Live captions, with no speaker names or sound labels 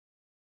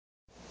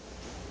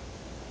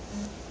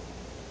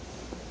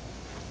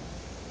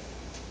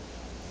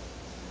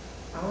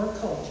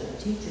culture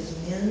teaches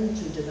men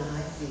to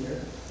deny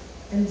fear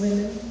and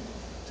women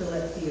to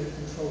let fear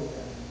control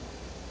them.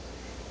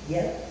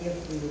 Yet, if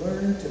we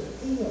learn to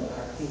feel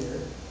our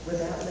fear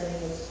without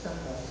letting it stop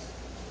us,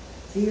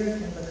 fear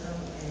can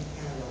become an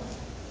ally,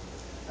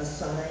 a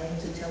sign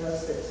to tell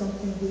us that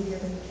something we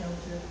have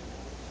encountered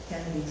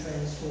can be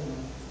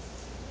transformed.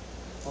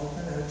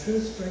 Often our true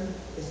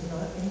strength is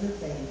not in the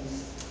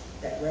things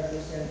that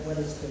represent what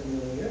is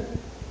familiar,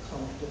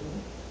 comfortable,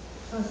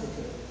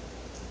 positive,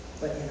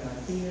 but in our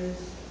fears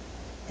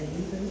and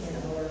even in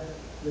our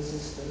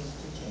resistance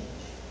to change.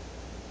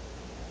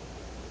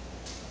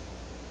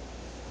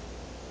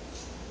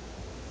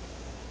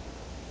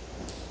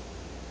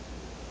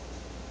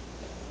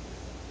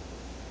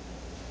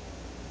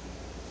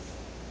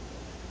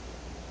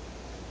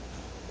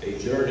 A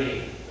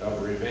journey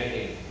of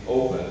remaining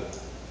open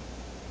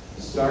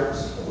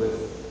starts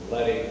with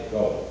letting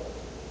go.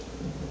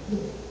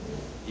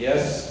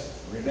 Yes,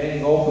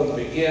 remaining open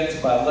begins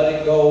by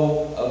letting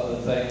go of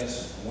the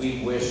things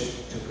we wish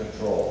to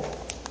control.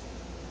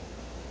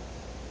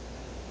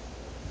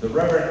 The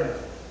Reverend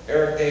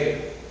Eric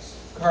David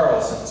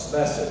Carlson's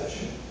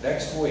message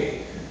next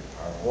week,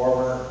 our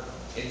former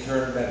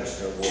intern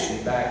minister, will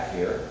be back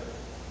here,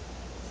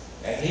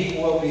 and he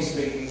will be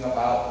speaking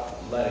about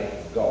letting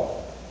go.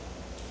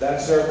 That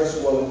service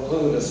will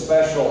include a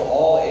special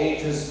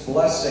all-ages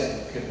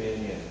blessing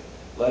communion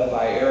led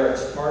by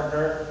Eric's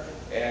partner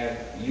and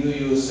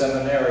UU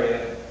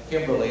seminarian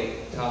Kimberly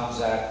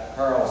Tomzak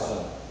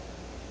Carlson.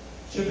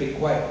 Should be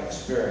quite an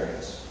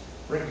experience.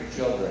 Bring your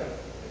children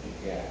if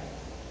you can.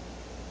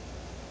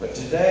 But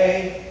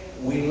today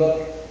we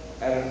look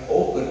at an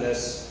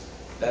openness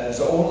that is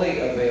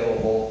only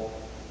available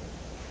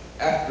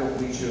after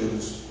we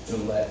choose to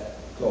let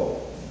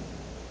go.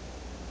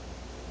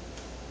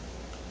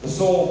 The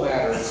Soul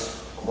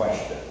Matters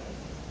question.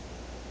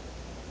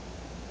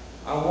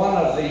 On one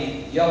of the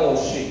yellow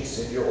sheets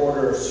in your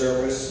order of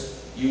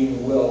service, you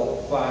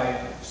will find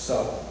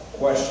some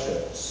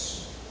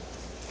questions.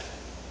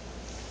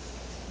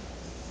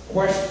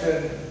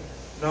 Question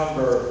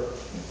number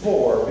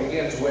 4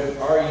 begins with,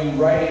 are you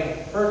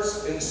writing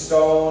hurts in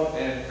stone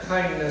and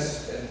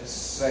kindness in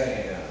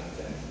sand?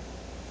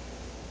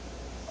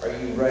 Are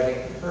you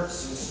writing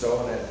hurts in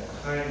stone and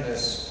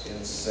kindness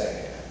in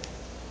sand?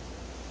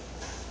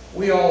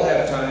 We all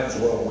have times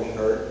when we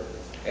hurt,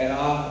 and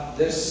on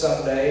this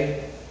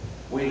Sunday,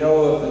 we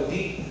know of the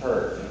deep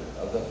hurt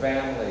of the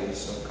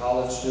families of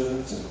college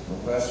students and a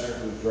professor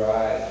who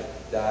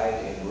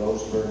died in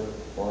Roseburg,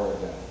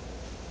 Oregon.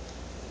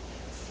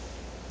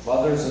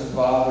 Mothers and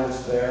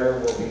fathers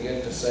there will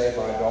begin to say,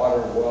 my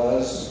daughter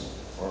was,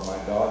 or my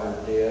daughter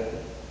did.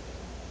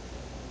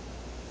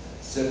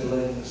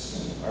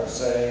 Siblings are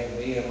saying,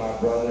 me and my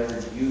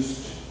brother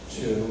used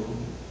to.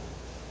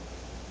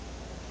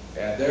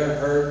 And their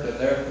hurt and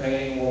their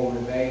pain will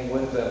remain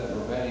with them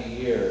for many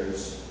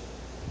years.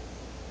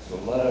 So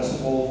let us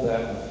hold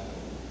them,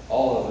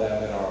 all of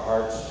them, in our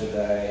hearts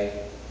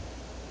today.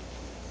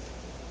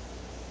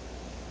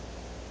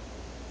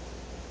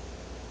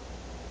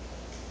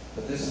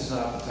 But this is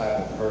not the type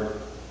of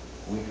hurt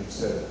we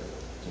consider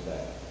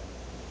today.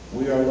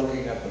 We are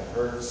looking at the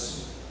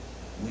hurts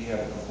we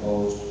have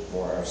composed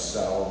for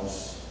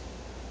ourselves,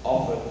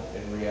 often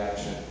in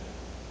reaction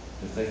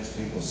to things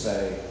people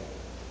say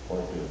or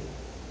do.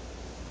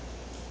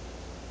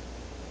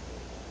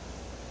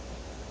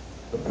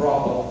 The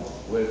problem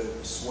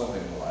with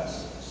swimming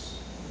lessons.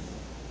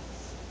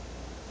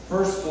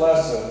 First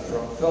lesson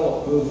from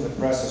Philip Booth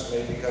impresses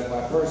me because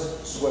my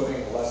first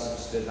swimming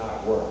lessons did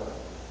not work.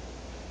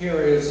 Here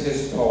is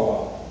his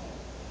poem.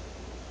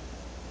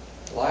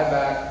 Lie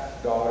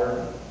back,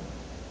 daughter.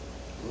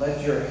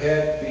 Let your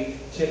head be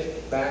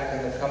tipped back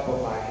in the cup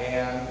of my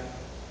hand,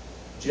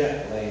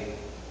 gently,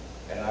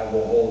 and I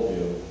will hold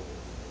you.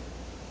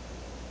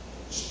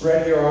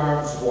 Spread your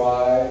arms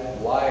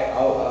wide, lie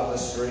out on the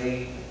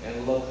stream,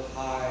 and look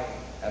high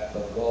at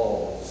the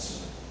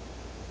gulls.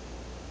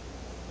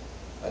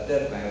 A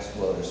dead man's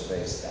floater's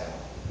face down.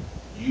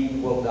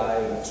 You will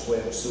dive and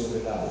swim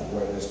soon enough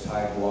where this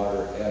tide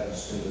water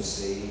ebbs to the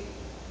sea.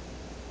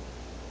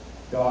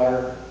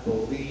 Daughter,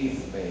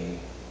 believe me,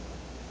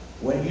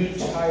 when you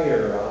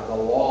tire on the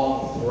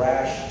long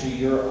thrash to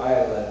your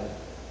island,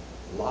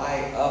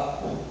 lie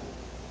up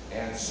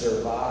and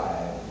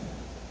survive.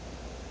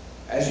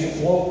 As you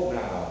float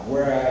now,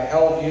 where I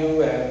held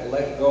you and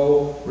let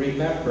go,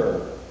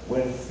 remember,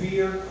 when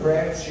fear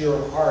cramps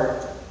your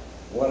heart,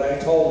 what I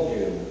told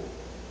you.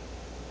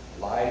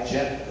 Lie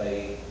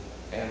gently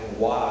and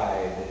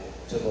wide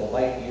to the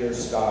light year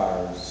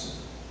stars.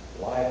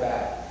 Lie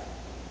back,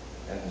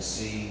 and the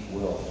sea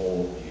will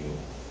hold you.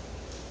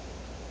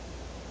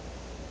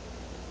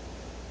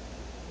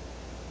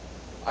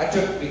 I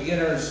took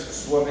beginner's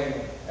swimming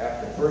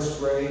after first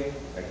grade,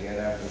 again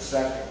after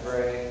second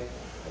grade,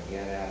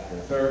 again after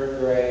third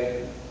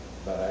grade,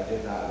 but I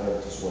did not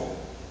learn to swim.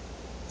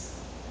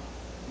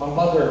 My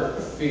mother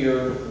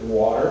feared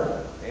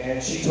water,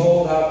 and she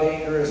told how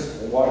dangerous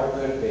water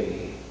could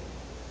be.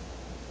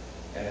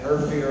 And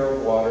her fear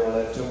of water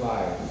led to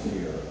my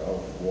fear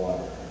of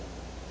water.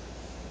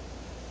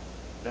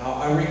 Now,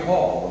 I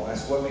recall when my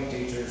swimming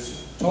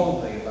teachers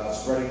told me about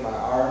spreading my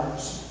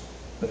arms,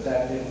 but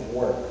that didn't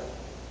work.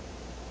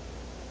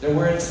 There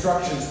were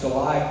instructions to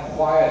lie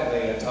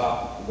quietly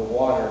atop the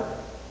water.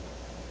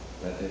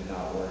 That did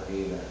not work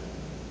either.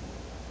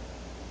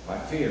 My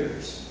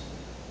fears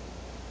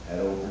had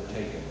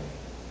overtaken me.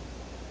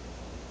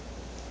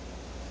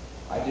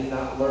 I did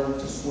not learn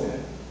to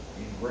swim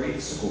in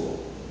grade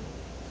school.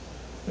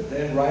 But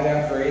then right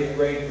after 8th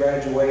grade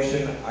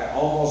graduation, I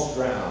almost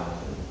drowned.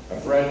 A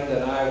friend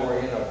and I were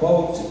in a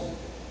boat,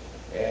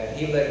 and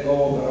he let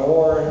go of an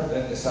oar,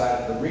 then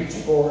decided to reach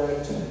for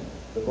it.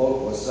 The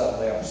boat was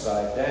suddenly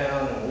upside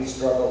down, and we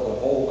struggled to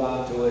hold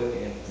on to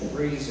it in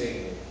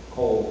freezing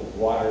cold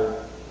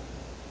water,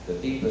 the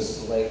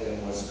deepest lake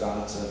in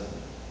Wisconsin,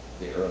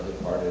 the early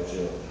part of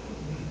June.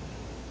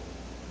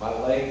 My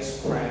legs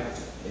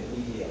cramped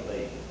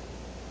immediately,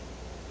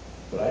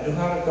 but I knew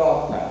how to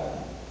dog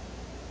paddle.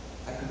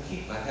 I could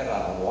keep my head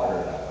out of the water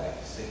that way,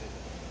 see?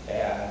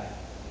 And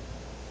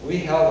we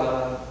held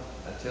on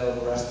until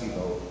the rescue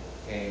boat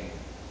came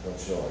from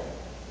shore.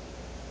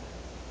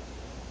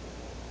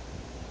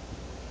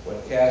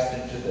 When cast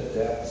into the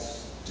depths,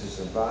 to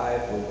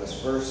survive, we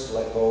must first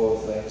let go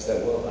of things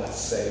that will not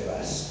save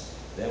us.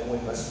 Then we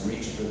must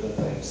reach for the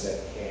things that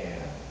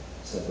can,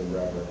 said the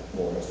Reverend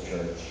Forrest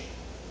Church.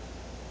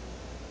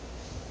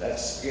 That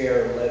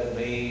scare led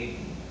me,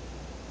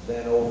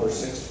 then over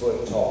 6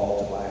 foot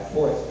tall, to my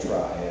 4th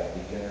try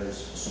at beginner's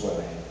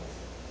swimming.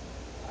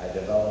 I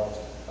developed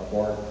a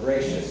more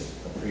gracious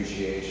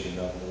appreciation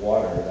of the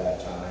water that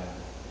time,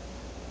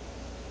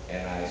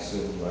 and I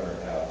soon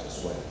learned how to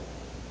swim.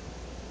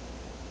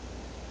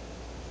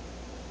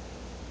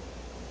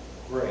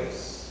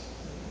 Grace.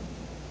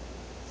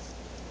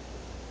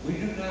 We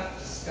do not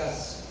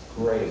discuss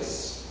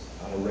grace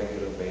on a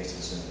regular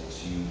basis in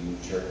this UU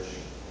church,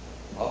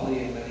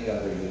 probably in many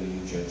other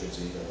UU churches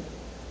either.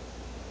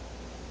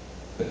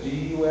 But do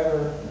you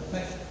ever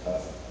think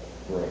of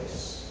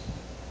grace?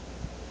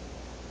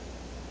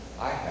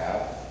 I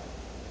have.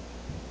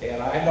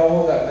 And I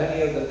know that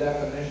many of the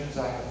definitions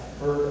I have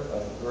heard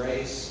of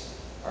grace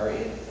are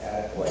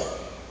inadequate.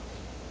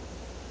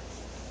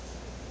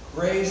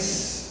 Grace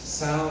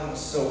sounds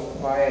so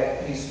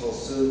quiet, peaceful,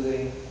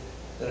 soothing,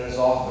 that it is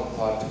often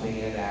thought to be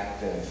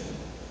inactive.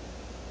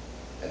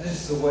 And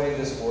this is the way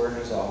this word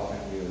is often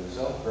used.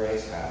 Oh,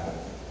 grace happened.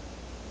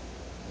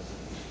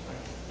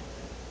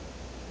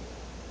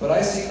 But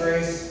I see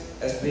grace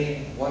as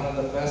being one of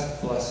the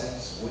best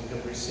blessings we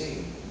can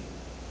receive.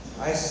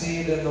 I see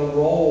it in the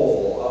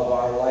role of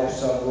our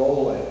life's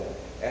unrolling,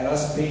 and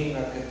us being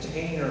a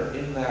container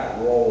in that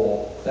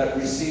role that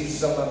receives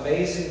some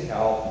amazing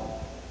help,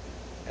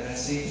 and it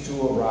seems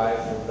to arrive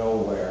from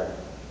nowhere.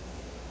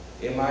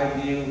 In my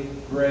view,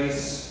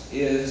 grace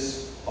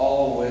is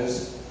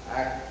always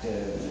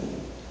active.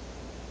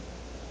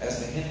 As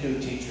the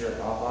Hindu teacher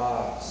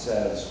Amma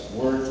says,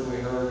 words we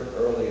heard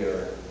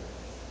earlier,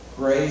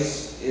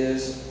 grace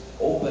is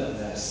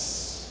openness.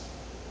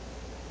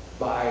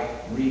 By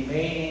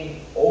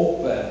remaining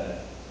open,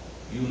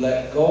 you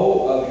let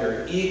go of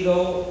your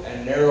ego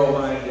and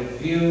narrow-minded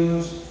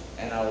views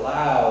and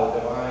allow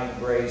divine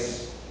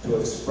grace to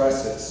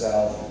express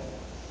itself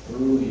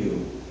through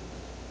you.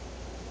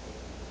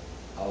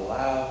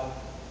 Allow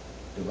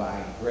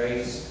divine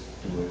grace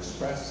to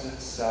express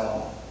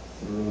itself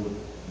through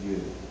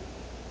you.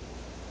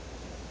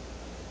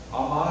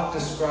 Amma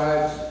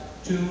describes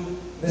 2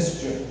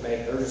 mischief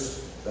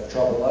makers that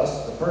trouble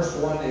us. The first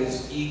one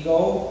is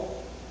ego,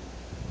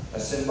 a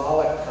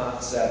symbolic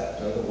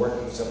concept of the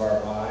workings of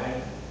our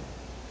mind.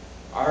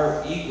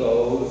 Our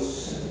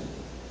egos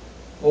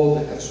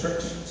hold the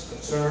constrictions,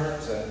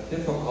 concerns, and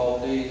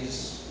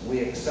difficulties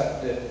we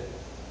accepted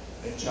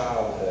in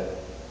childhood.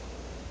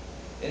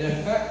 In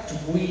effect,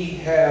 we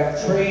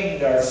have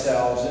trained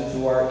ourselves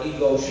into our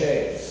ego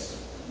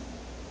shapes.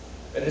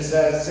 It is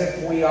as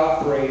if we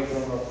operate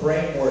from a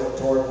framework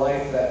toward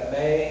life that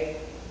may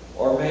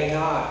or may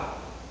not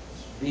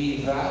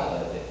be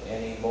valid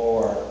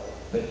anymore,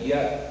 but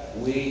yet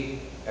we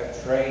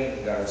have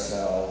trained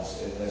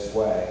ourselves in this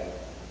way.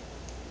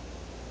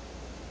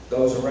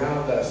 Those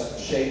around us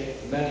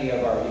shape many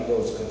of our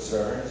ego's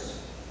concerns,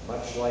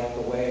 much like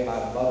the way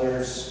my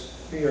mother's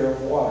fear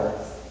of water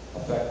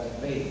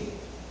affected me.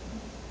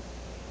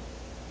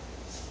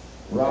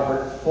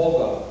 Robert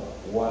Fulghum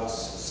once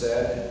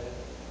said,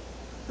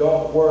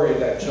 "Don't worry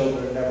that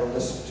children never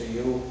listen to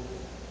you.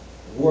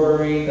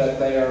 Worry that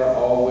they are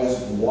always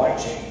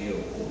watching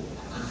you."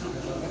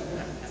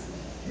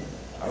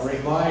 A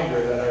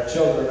reminder that our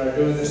children are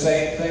doing the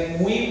same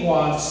thing we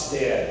once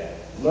did,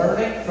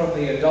 learning from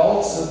the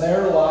adults in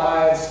their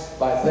lives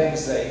by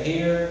things they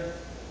hear,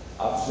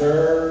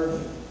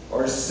 observe,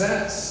 or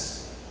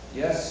sense.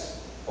 Yes,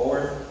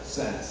 or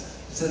sense.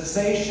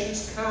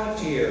 Sensations count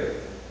here,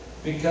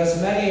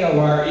 because many of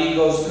our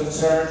ego's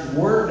concerns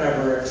were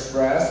never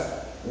expressed,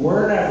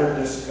 were never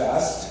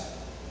discussed.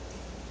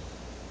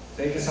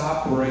 They just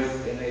operate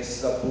in a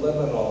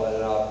subliminal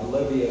and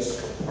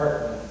oblivious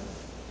compartment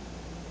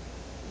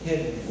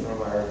hidden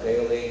from our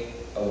daily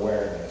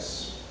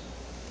awareness.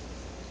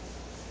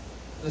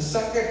 The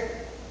second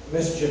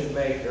mischief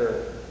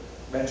maker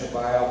mentioned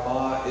by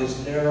Alma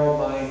is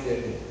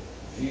narrow-minded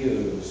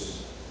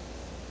views.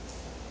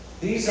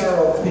 These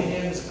are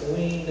opinions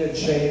gleaned and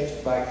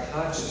shaped by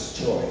conscious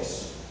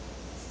choice.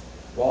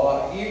 While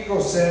our ego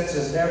sense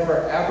is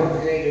never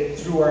abrogated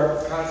through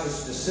our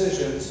conscious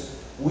decisions,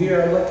 we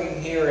are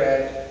looking here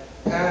at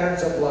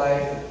patterns of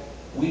life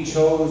we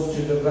chose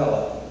to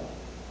develop.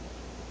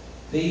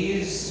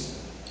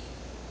 These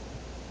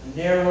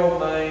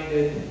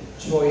narrow-minded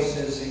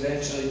choices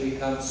eventually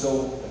become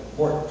so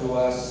important to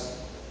us,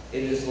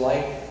 it is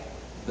like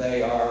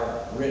they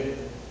are written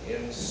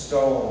in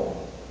stone.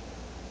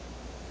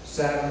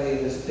 Sadly,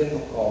 it is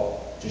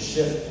difficult to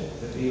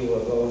shift the view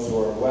of those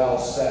who are well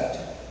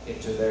set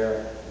into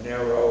their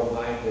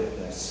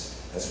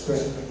narrow-mindedness. As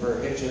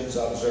Christopher Hitchens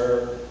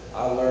observed,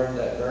 I learned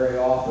that very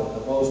often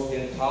the most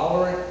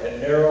intolerant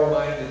and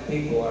narrow-minded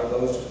people are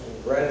those who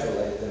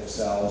congratulate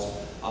themselves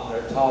on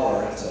their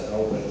tolerance and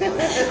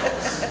open-mindedness.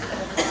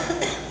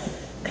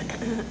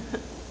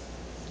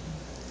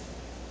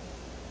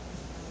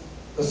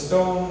 The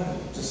stone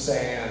to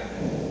sand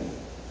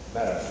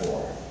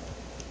metaphor.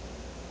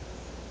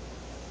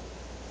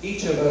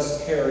 Each of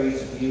us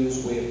carries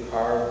views we have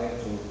carved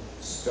into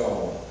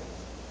stone.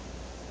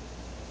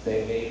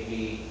 They may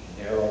be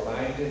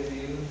narrow-minded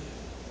views.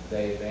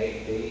 They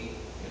may be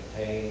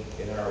contained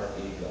in our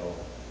ego.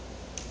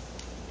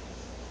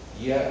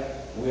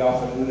 Yet, we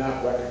often do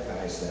not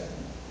recognize them.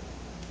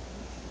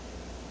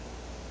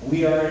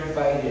 We are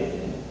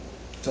invited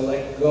to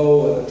let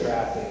go of the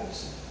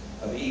trappings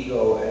of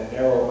ego and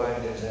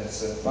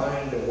narrow-mindedness and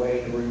find a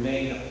way to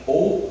remain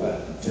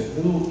open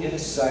to new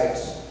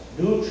insights,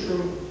 new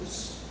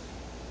truths,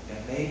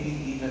 and maybe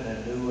even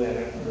a new and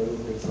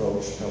improved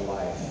approach to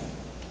life.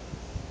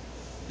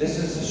 This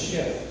is a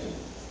shift.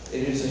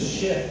 It is a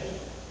shift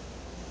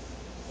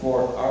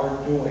for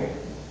our doing.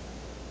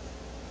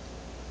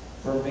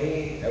 For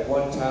me, at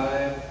one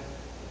time,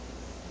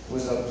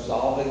 was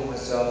absolving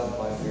myself of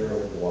my fear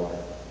of water.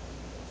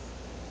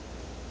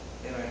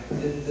 And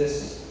I did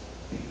this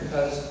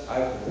because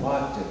I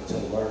wanted to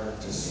learn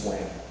to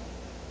swim.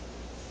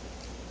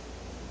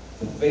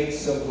 The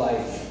fates of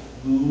life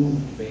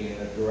moved me in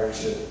a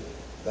direction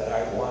that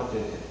I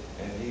wanted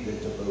and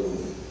needed to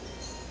move.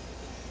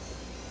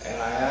 And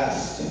I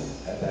asked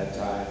at that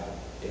time,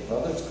 if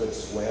others could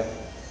swim,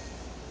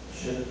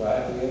 shouldn't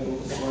I be able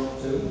to swim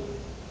too?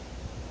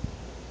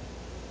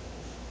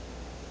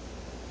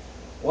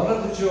 One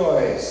of the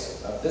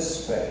joys of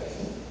this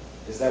faith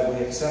is that we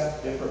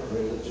accept different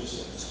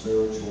religious and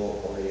spiritual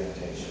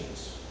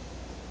orientations.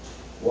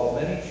 While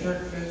many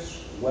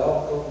churches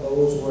welcome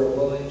those who are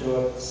willing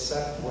to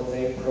accept what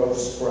they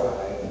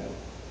prescribe,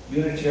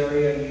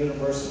 Unitarian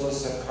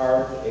Universalists have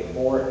carved a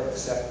more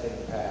accepting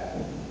path.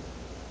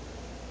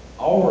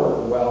 Our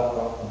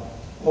welcome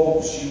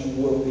hopes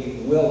you will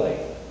be willing,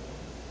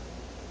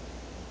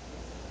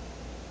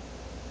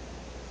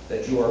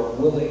 that you are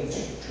willing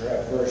to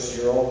traverse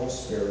your own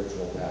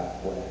spiritual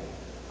pathway,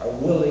 are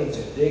willing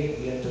to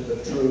dig into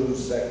the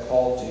truths that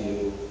call to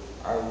you,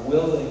 are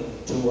willing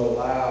to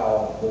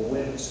allow the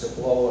winds to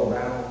blow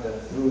around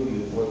and through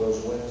you, for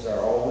those winds are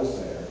always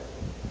there,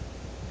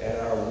 and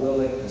are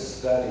willing to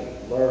study,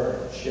 learn,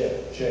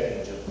 shift,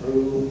 change,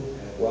 improve,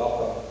 and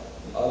welcome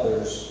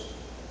others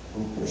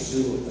who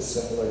pursue a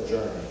similar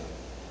journey.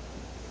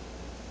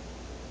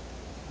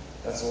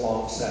 That's a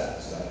long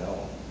sentence, I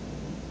know.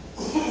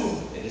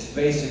 It is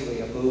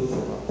basically a move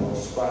from a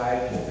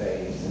prescribed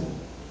faith,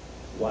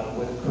 one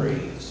with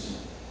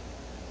creeds,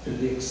 to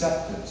the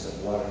acceptance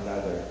of one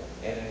another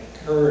and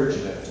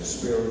encouragement to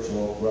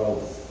spiritual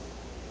growth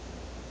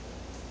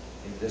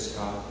in this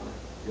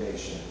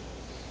congregation.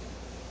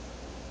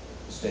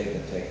 A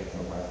statement taken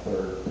from our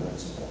third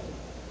principle.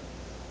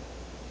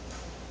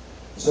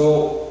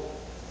 So,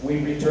 we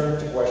return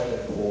to question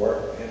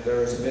 4, and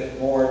there is a bit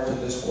more to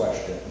this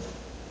question.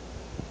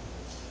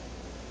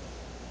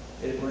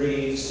 It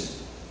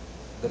reads,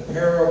 the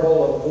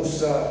parable of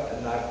Musa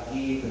and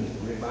Nagib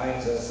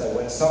reminds us that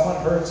when someone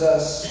hurts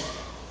us,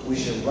 we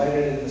should write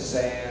it in the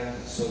sand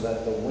so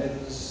that the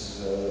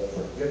winds of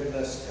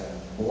forgiveness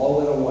can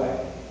blow it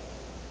away.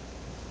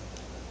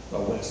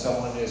 But when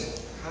someone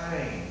is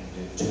kind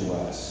to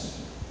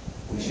us,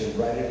 we should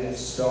write it in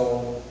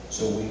stone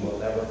so we will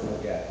never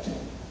forget.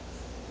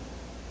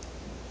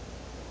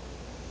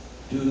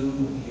 Do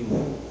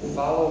you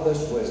follow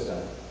this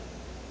wisdom,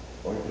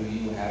 or do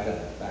you have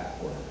it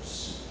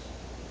backwards?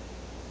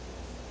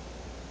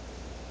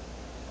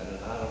 An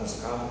anonymous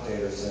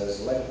commentator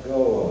says, let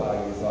go of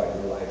how you thought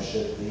your life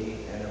should be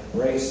and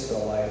embrace the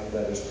life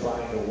that is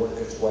trying to work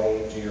its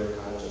way into your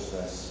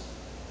consciousness.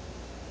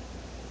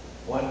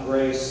 One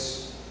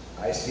grace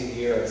I see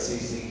here at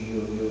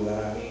CCUU, and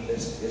I mean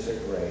this is a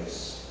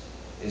grace,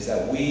 is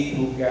that we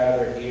who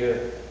gather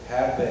here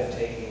have been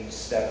taking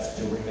steps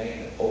to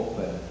remain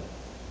open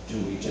to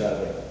each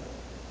other.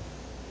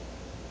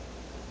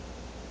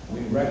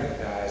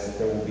 recognize that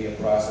there will be a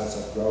process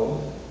of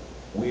growth.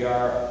 We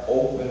are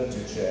open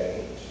to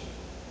change.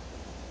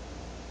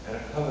 And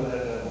a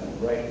covenant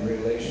and right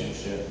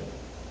relationship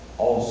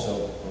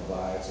also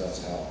provides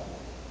us help.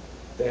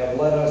 They have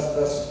led us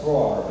thus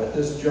far, but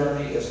this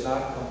journey is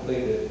not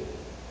completed.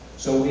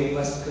 So we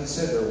must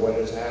consider what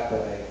is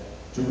happening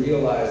to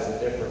realize the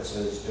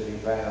differences to be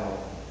found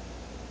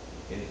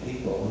in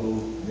people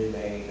who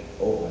remain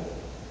open.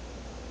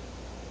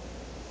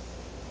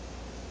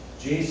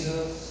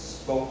 Jesus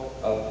spoke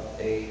of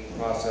a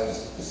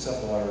process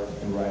similar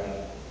to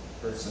writing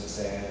earth and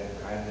sand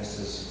and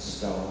kindnesses and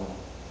stone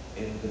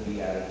in the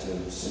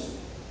Beatitudes,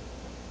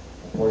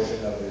 a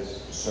portion of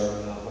his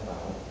Sermon on the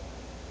Mount.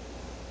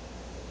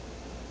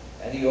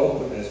 And he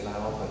opened his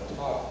mouth and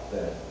taught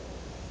them,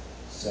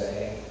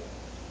 saying,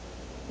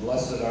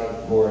 "Blessed are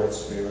the poor in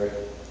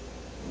spirit,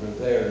 for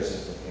theirs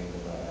is the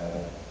kingdom of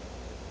heaven.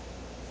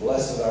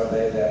 Blessed are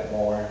they that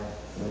mourn,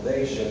 for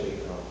they shall be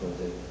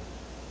comforted.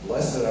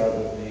 Blessed are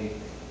the meek,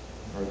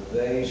 for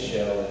they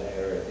shall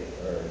inherit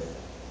the earth.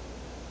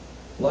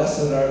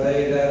 Blessed are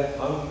they that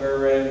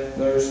hunger and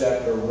thirst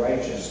after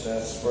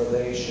righteousness, for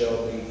they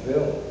shall be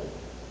filled.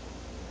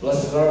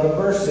 Blessed are the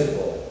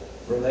merciful,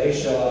 for they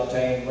shall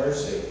obtain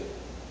mercy.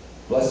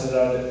 Blessed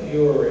are the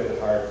pure in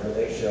heart, for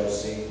they shall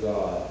see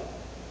God.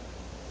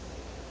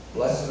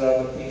 Blessed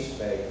are the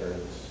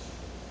peacemakers,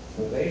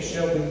 for they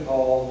shall be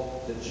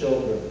called the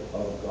children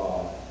of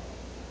God.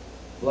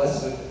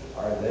 Blessed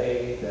are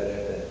they that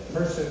have been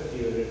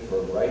persecuted for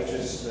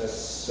righteousness'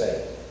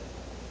 sake,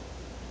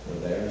 for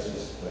theirs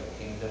is the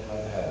kingdom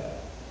of heaven."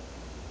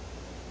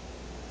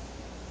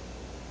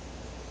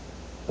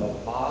 The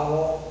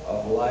model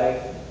of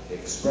life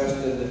expressed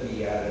in the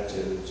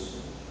Beatitudes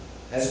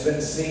has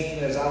been seen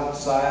as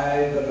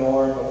outside the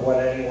norm of what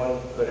anyone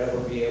could ever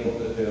be able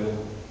to do.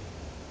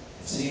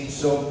 It seems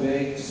so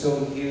big,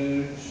 so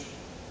huge,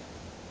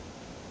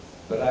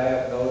 but I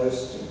have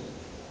noticed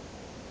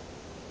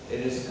it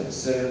is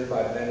considered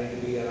by many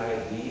to be an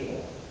ideal,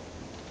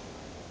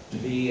 to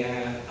be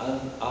an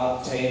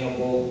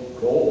unobtainable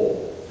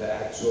goal to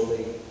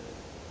actually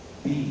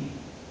be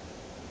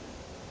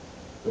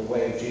the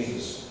way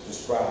Jesus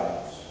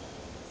describes.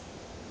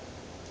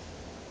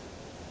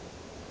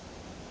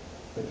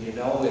 But you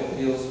know, it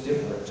feels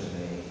different to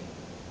me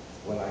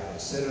when I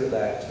consider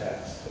that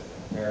text and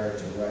compare it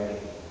to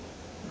writing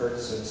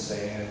hurts in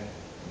sand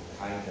and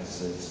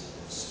kindnesses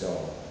in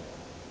stone.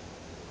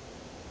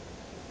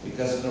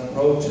 Because an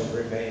approach of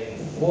remaining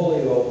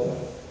fully open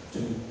to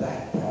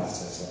that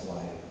process of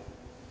life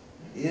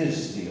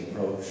is the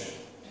approach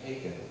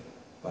taken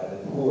by the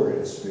poor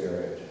in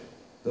spirit,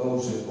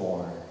 those who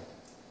mourn,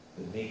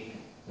 the meek,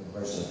 the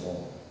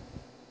merciful,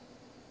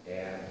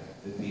 and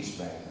the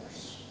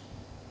peacemakers.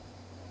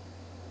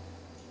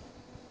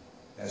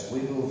 As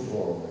we move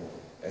forward,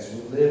 as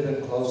we live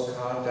in close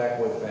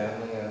contact with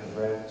family and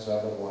friends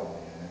on the one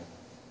hand,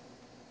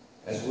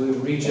 as we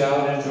reach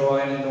out and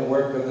join in the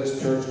work of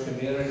this church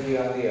community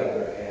on the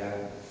other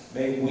hand,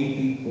 may we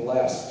be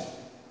blessed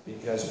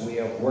because we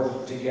have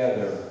worked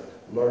together,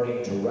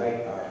 learning to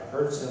write our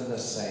hurts in the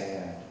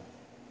sand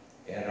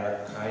and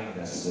our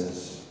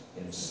kindnesses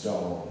in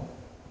stone.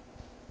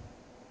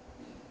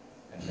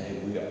 And may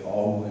we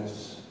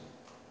always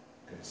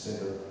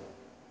consider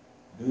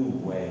new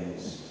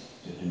ways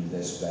to do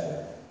this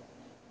better.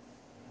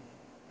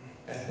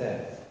 And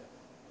then,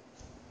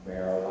 may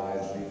our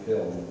lives be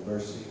filled with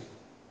mercy,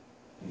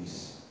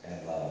 peace,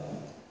 and love.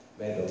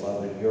 May the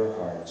love in your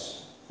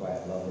hearts find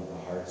love in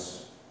the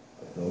hearts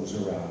of those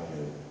around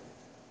you.